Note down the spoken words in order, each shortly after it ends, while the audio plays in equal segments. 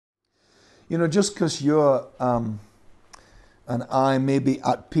Just because you're and I may be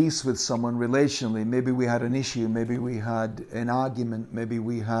at peace with someone relationally, maybe we had an issue, maybe we had an argument, maybe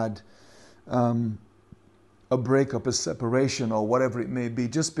we had a breakup, a separation, or whatever it may be,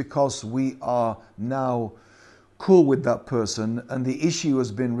 just because we are now cool with that person and the issue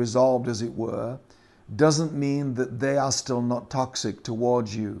has been resolved, as it were, doesn't mean that they are still not toxic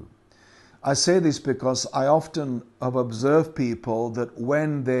towards you. I say this because I often have observed people that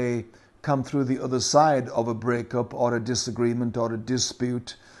when they come through the other side of a breakup or a disagreement or a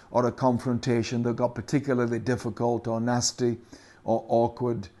dispute or a confrontation that got particularly difficult or nasty or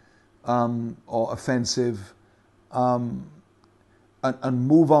awkward or offensive, and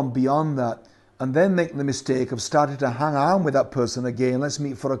move on beyond that, and then make the mistake of starting to hang out with that person again. Let's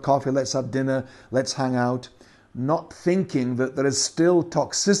meet for a coffee, let's have dinner, let's hang out, not thinking that there is still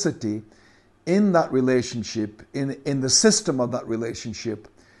toxicity in that relationship, in the system of that relationship.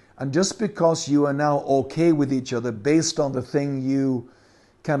 And just because you are now okay with each other based on the thing you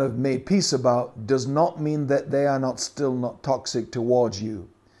kind of made peace about does not mean that they are still not toxic towards you.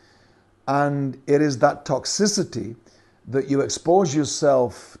 And it is that toxicity that you expose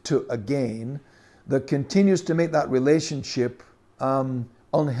yourself to again that continues to make that relationship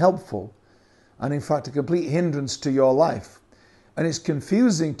unhelpful and in fact a complete hindrance to your life. And it's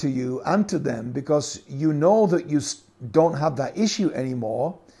confusing to you and to them because you know that you don't have that issue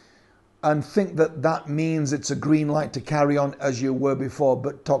anymore and think that that means it's a green light to carry on as you were before.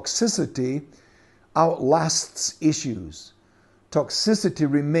 But toxicity outlasts issues.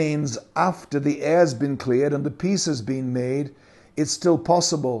 Toxicity remains after the air's been cleared and the peace has been made. It's still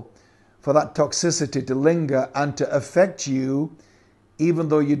possible for that toxicity to linger and to affect you even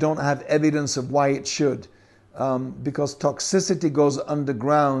though you don't have evidence of why it should. Because toxicity goes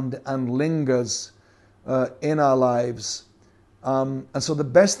underground and lingers in our lives. And so the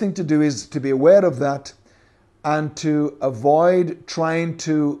best thing to do is to be aware of that and to avoid trying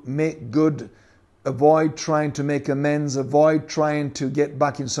to make good, avoid trying to make amends, avoid trying to get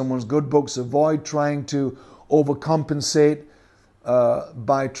back in someone's good books, avoid trying to overcompensate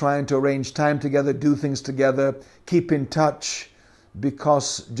by trying to arrange time together, do things together, keep in touch,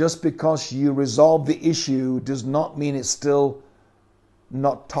 because just because you resolve the issue does not mean it's still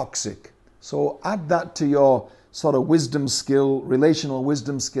not toxic. So add that to your sort of wisdom skill, relational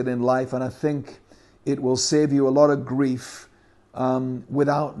wisdom skill in life, and I think it will save you a lot of grief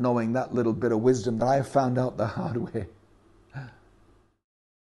without knowing that little bit of wisdom that I found out the hard way.